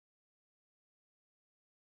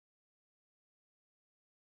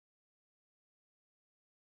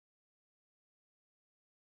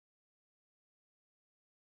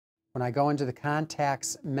When I go into the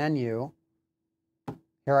contacts menu,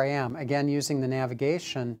 here I am, again using the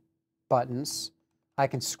navigation buttons. I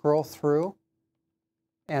can scroll through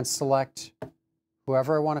and select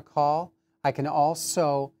whoever I want to call. I can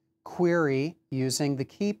also query using the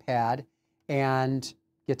keypad and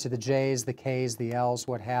get to the J's, the K's, the L's,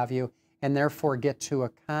 what have you, and therefore get to a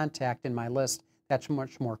contact in my list that's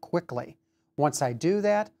much more quickly. Once I do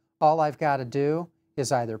that, all I've got to do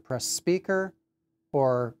is either press speaker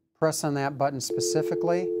or press on that button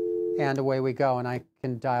specifically, and away we go, and I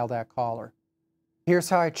can dial that caller. Here's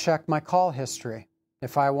how I check my call history.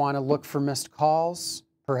 If I want to look for missed calls,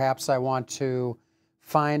 perhaps I want to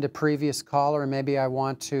find a previous caller, and maybe I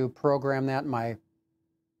want to program that in my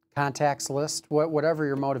contacts list, whatever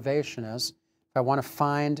your motivation is. If I want to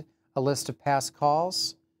find a list of past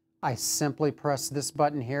calls, I simply press this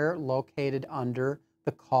button here located under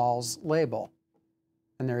the calls label.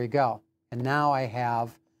 And there you go. And now I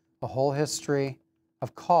have a whole history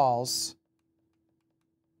of calls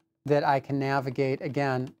that I can navigate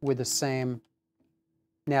again with the same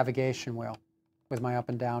navigation wheel with my up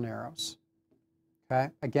and down arrows.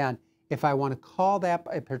 Okay? Again, if I want to call that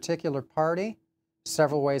a particular party,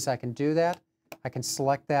 several ways I can do that. I can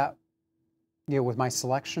select that with my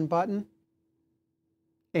selection button,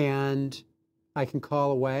 and I can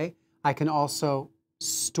call away. I can also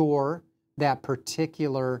store that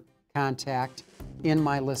particular contact in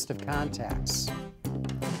my list of contacts.